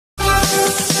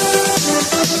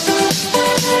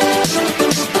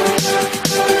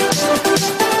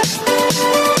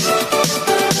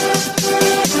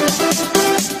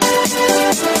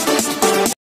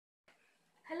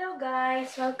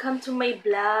to my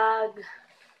vlog.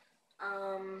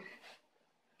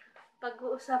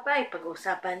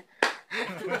 Pag-uusapan.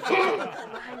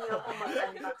 Samahan niyo ako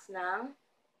mag-unbox ng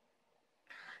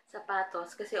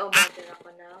sapatos. Kasi umorder ako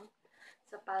ng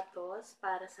sapatos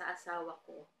para sa asawa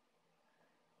ko.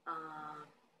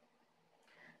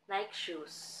 Nike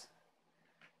shoes.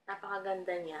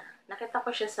 Napakaganda niya. Nakita ko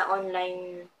siya sa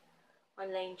online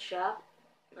shop.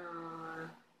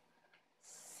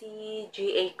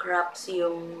 CGA Crops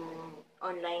yung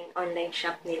online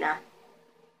shop nila.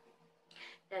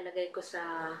 Ilalagay ko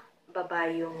sa baba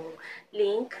yung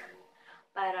link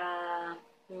para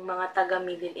yung mga taga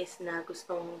Middle East na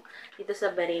gustong dito sa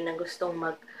Bahrain na gustong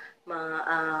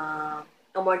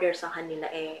umorder sa kanila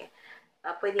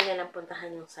pwede na lang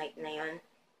puntahan yung site na yon.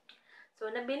 So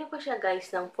nabili ko siya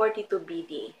guys ng 42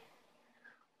 BD.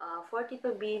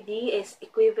 42 BD is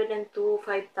equivalent to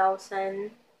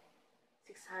 5,600,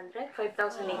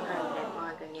 5,800,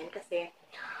 mga ganyan. Kasi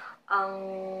ang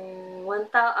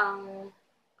 1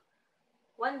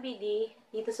 BD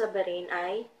dito sa Bahrain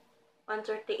ay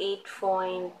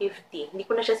 138.50. Hindi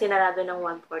ko na siya sinarado ng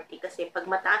 140 kasi pag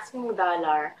mataas yung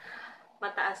dollar,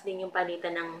 mataas din yung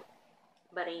palitan ng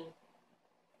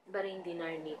Bahrain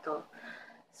dinar dito.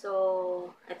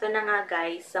 So, ito na nga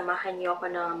guys, samahan niyo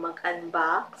ako na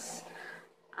mag-unbox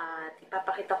at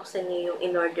ipapakita ko sa inyo yung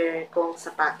in-order kong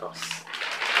sapatos.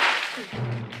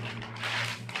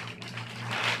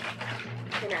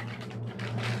 Ito na.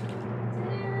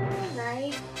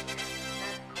 Nike.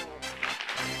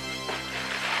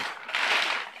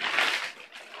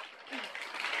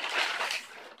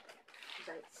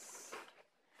 Guys.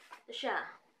 Ito siya.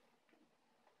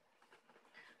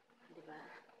 Diba?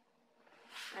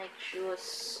 Nike shoes.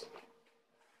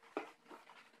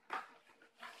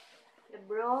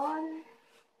 Lebron.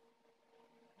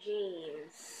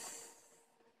 James.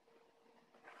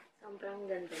 Sobrang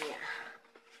ganda niya.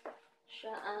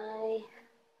 Siya ay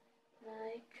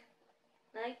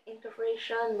Nike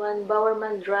Incorporation 1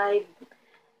 Bowerman Drive,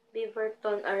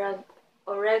 Beaverton,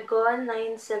 Oregon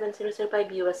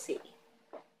 97005 USA.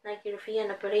 Nike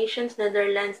European Operations,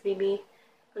 Netherlands, BB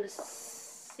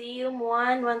Coliseum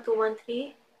 1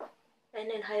 1213 and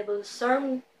in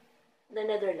Heidelberg, the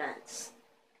Netherlands.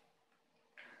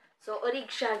 So, urig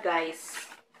siya guys.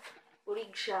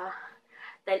 Urig siya.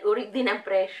 Dahil urig din ang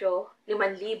presyo,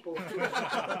 5,000.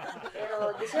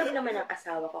 Pero deserve naman ang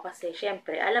asawa ko kasi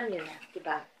syempre, alam niyo na,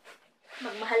 diba?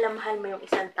 Magmahal na mahal mo yung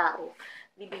isang tao,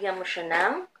 bibigyan mo siya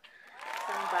ng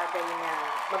isang bagay na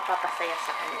magpapasaya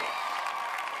sa kanya.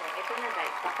 So, ito na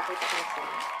guys, papakita ko sa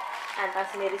inyo.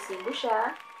 Tapos may resibo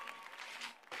siya.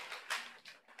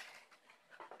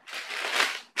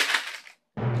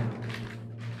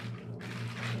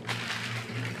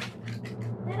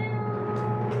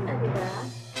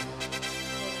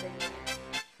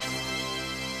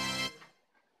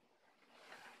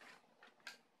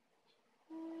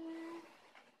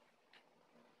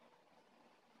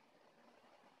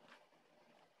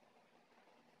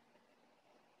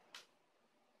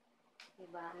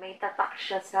 Diba? May tatak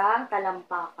siya sa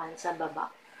talampakan sa baba.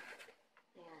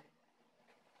 Ayan.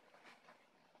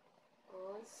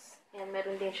 Tapos, ayan,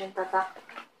 meron din siyang tatak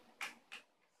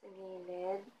sa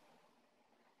gilid.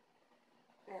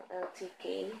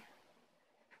 LTK.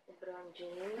 Lebron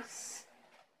James.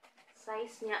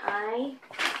 Size niya ay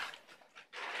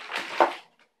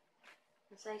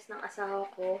ang size ng asawa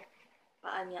ko,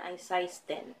 paa niya ay size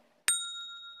 10.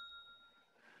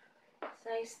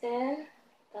 Size 10.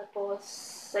 Tapos,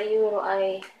 sa euro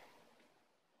ay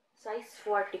size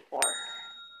 44.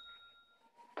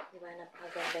 Diba?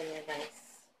 Napakaganda niya,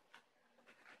 guys.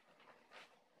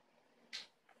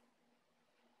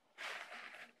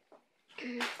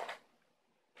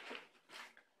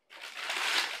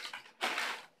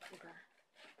 Diba?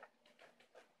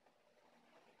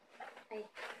 Ay,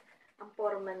 ang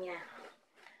forma niya.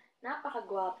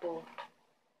 Napakagwapo.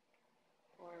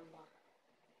 Forma.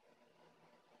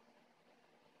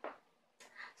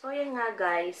 So, yan nga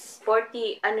guys,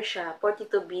 42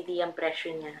 BD ang presyo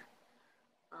niya.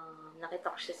 Nakita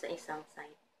ko siya sa isang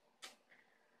site.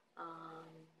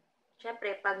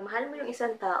 Siyempre, pag mahal mo yung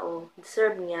isang tao,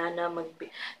 deserve niya na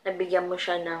nabigyan mo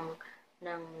siya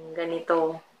ng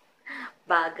ganito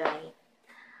bagay.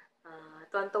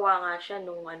 Tuwan-tuwa nga siya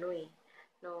nung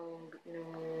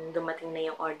dumating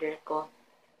na yung order ko.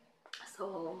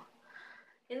 So,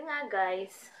 yun nga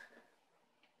guys.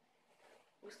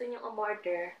 Gusto niyo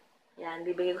umorder, yan,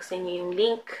 bibigay ko sa inyo yung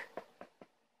link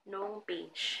nung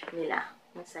page nila,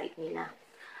 ng site nila.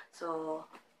 So,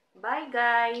 bye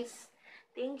guys!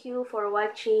 Thank you for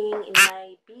watching in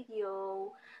my video.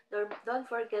 Don't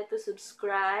forget to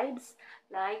subscribe,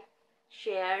 like,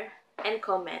 share, and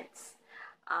comments.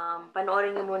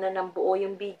 Panoorin nyo muna ng buo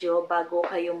yung video bago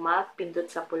kayo magpindot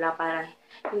sa pula para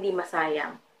hindi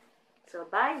masayang. So,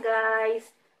 bye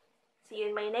guys! See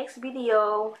you in my next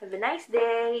video. Have a nice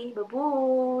day!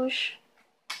 Babush!